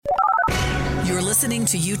listening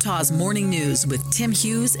to Utah's Morning News with Tim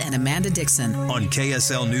Hughes and Amanda Dixon on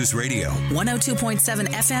KSL News Radio, 102.7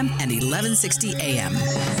 FM and 1160 AM.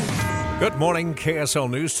 Good morning, KSL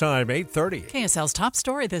News Time, 8:30. KSL's top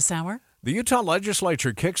story this hour. The Utah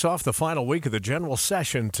legislature kicks off the final week of the general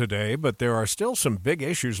session today, but there are still some big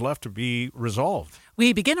issues left to be resolved.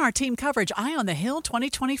 We begin our team coverage Eye on the Hill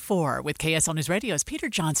 2024 with KSL News Radio's Peter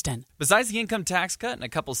Johnston. Besides the income tax cut and a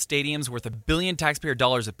couple stadiums worth $1 billion taxpayer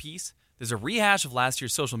dollars apiece, there's a rehash of last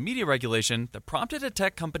year's social media regulation that prompted a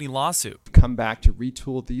tech company lawsuit. Come back to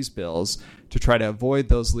retool these bills to try to avoid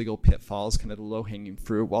those legal pitfalls, kind of the low-hanging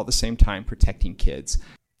fruit, while at the same time protecting kids.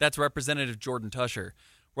 That's Representative Jordan Tusher.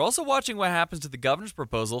 We're also watching what happens to the governor's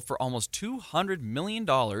proposal for almost $200 million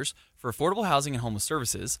for affordable housing and homeless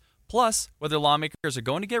services, plus whether lawmakers are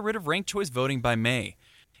going to get rid of ranked choice voting by May.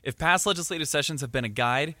 If past legislative sessions have been a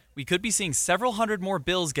guide, we could be seeing several hundred more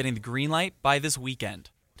bills getting the green light by this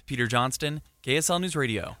weekend. Peter Johnston, KSL News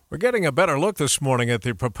Radio. We're getting a better look this morning at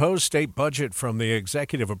the proposed state budget from the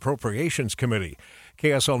Executive Appropriations Committee.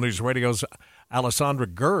 KSL News Radio's Alessandra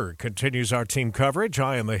Gurr continues our team coverage,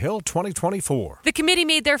 Eye on the Hill 2024. The committee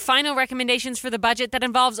made their final recommendations for the budget that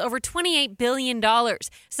involves over $28 billion.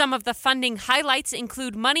 Some of the funding highlights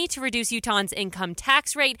include money to reduce Utahns' income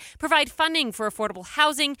tax rate, provide funding for affordable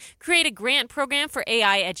housing, create a grant program for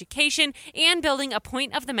AI education, and building a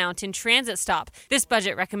Point of the Mountain transit stop. This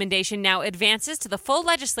budget recommendation now advances to the full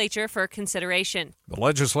legislature for consideration. The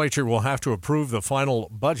legislature will have to approve the final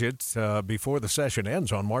budget before the session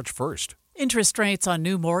ends on March 1st. Interest rates on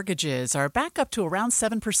new mortgages are back up to around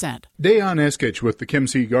 7%. Dayon Eskich with the Kim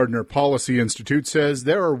C. Gardner Policy Institute says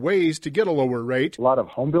there are ways to get a lower rate. A lot of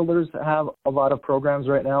home builders have a lot of programs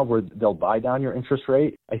right now where they'll buy down your interest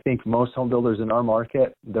rate. I think most home builders in our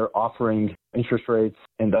market, they're offering interest rates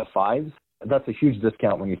in the fives. That's a huge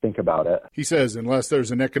discount when you think about it. He says unless there's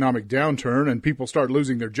an economic downturn and people start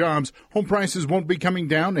losing their jobs, home prices won't be coming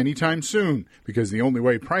down anytime soon, because the only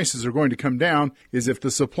way prices are going to come down is if the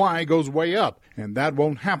supply goes way up, and that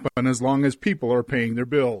won't happen as long as people are paying their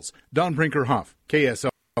bills. Don Brinker-Huff, KSL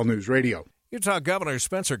News Radio. Utah Governor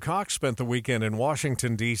Spencer Cox spent the weekend in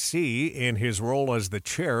Washington, D.C. in his role as the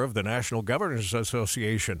chair of the National Governors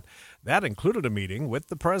Association. That included a meeting with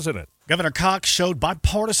the president. Governor Cox showed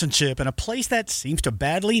bipartisanship in a place that seems to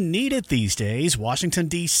badly need it these days, Washington,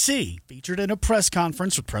 D.C., featured in a press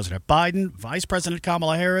conference with President Biden, Vice President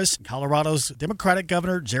Kamala Harris, and Colorado's Democratic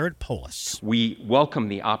Governor Jared Polis. We welcome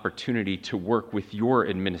the opportunity to work with your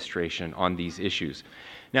administration on these issues.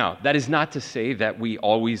 Now, that is not to say that we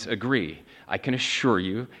always agree. I can assure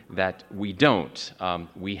you that we don't.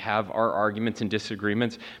 We have our arguments and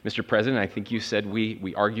disagreements. Mr. President, I think you said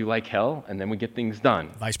we argue like hell, and then we get things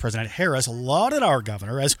done. Vice President Harris lauded our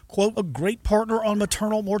governor as, quote, a great partner on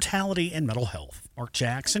maternal mortality and mental health. Mark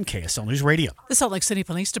Jackson, KSL News Radio. The Salt Lake City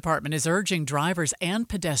Police Department is urging drivers and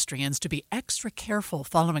pedestrians to be extra careful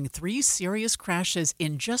following 3 serious crashes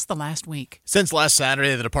in just the last week. Since last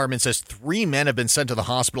Saturday, the department says 3 men have been sent to the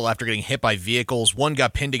hospital after getting hit by vehicles. One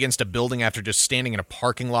got pinned against a building after just standing in a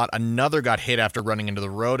parking lot. Another got hit after running into the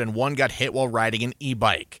road, and one got hit while riding an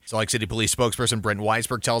e-bike. Salt Lake City Police spokesperson Brent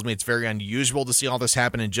Weisberg tells me it's very unusual to see all this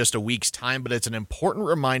happen in just a week's time, but it's an important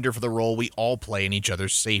reminder for the role we all play in each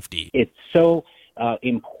other's safety. It's so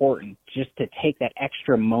important just to take that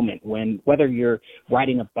extra moment whether you're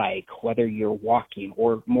riding a bike, whether you're walking,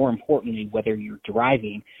 or more importantly, whether you're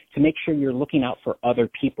driving, to make sure you're looking out for other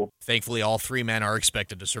people. Thankfully, all 3 men are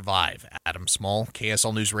expected to survive. Adam Small,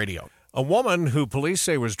 KSL News Radio. A woman who police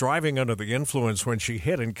say was driving under the influence when she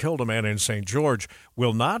hit and killed a man in St. George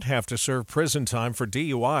will not have to serve prison time for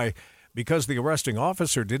DUI because the arresting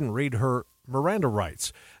officer didn't read her Miranda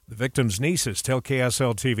rights. The victim's nieces tell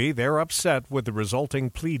KSL TV they're upset with the resulting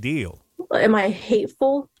plea deal. Am I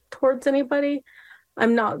hateful towards anybody?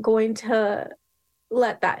 I'm not going to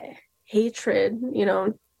let that hatred,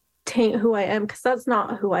 taint who I am, because that's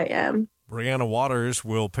not who I am. Brianna Waters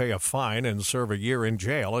will pay a fine and serve a year in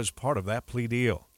jail as part of that plea deal.